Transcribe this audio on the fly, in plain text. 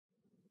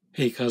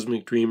Hey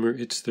Cosmic Dreamer,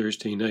 it's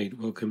Thursday night.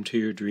 Welcome to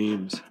your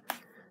dreams.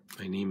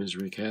 My name is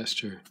Rick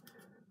Aster.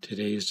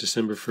 Today is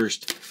December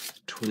 1st,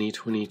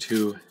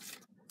 2022.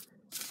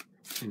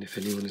 And if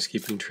anyone is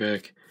keeping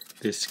track,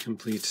 this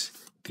completes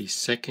the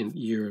second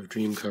year of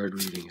dream card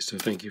reading, so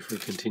thank you for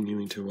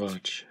continuing to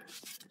watch.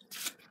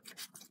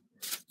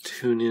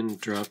 Tune in,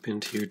 drop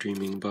into your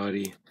dreaming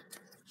body,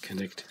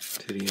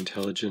 connect to the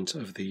intelligence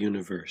of the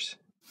universe.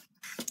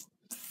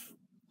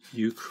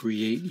 You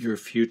create your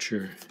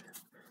future.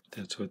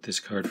 That's what this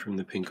card from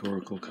the Pink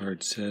Oracle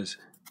card says.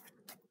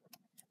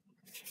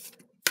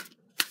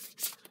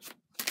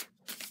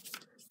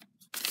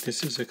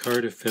 This is a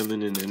card of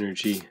feminine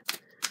energy.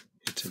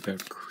 It's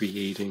about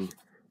creating,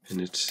 and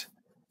it's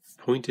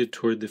pointed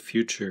toward the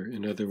future.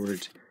 In other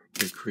words,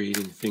 you're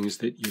creating things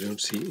that you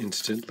don't see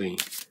instantly,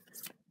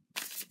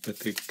 but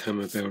they come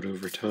about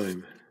over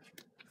time.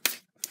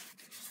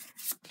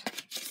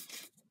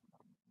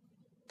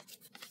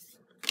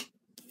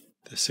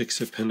 The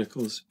Six of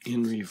Pentacles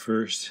in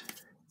reverse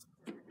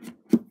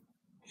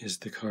is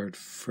the card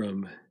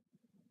from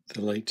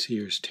the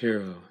Lightseer's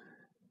Tarot.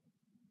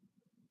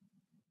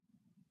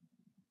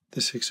 The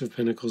Six of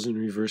Pentacles in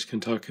reverse can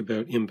talk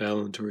about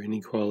imbalance or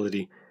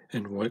inequality,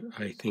 and what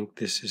I think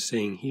this is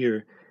saying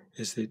here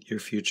is that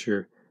your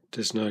future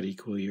does not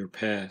equal your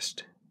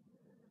past.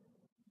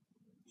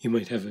 You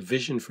might have a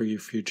vision for your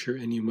future,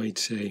 and you might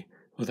say,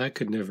 well, that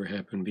could never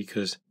happen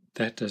because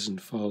that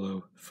doesn't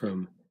follow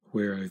from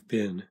where I've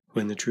been,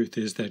 when the truth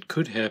is that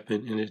could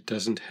happen and it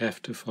doesn't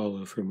have to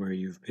follow from where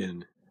you've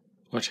been.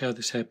 Watch how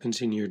this happens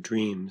in your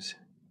dreams.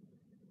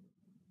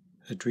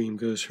 A dream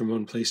goes from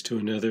one place to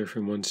another,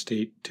 from one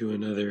state to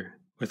another,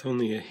 with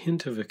only a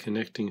hint of a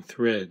connecting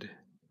thread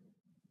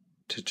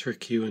to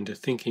trick you into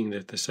thinking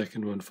that the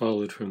second one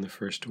followed from the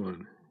first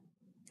one.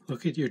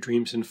 Look at your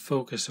dreams and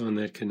focus on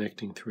that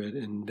connecting thread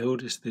and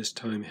notice this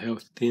time how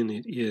thin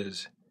it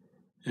is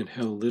and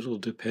how little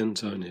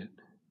depends on it.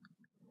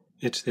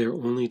 It's there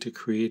only to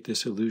create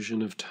this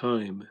illusion of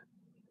time.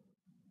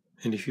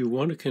 And if you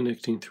want a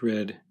connecting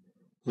thread,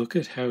 look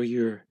at how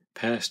your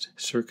past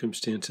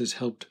circumstances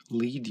helped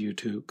lead you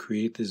to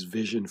create this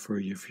vision for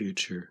your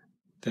future.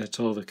 That's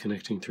all the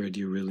connecting thread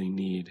you really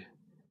need.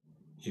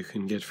 You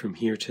can get from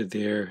here to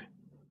there,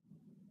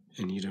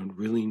 and you don't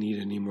really need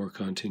any more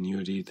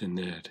continuity than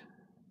that.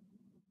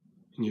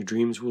 And your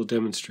dreams will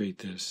demonstrate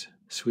this.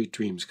 Sweet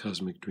dreams,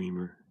 Cosmic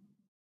Dreamer.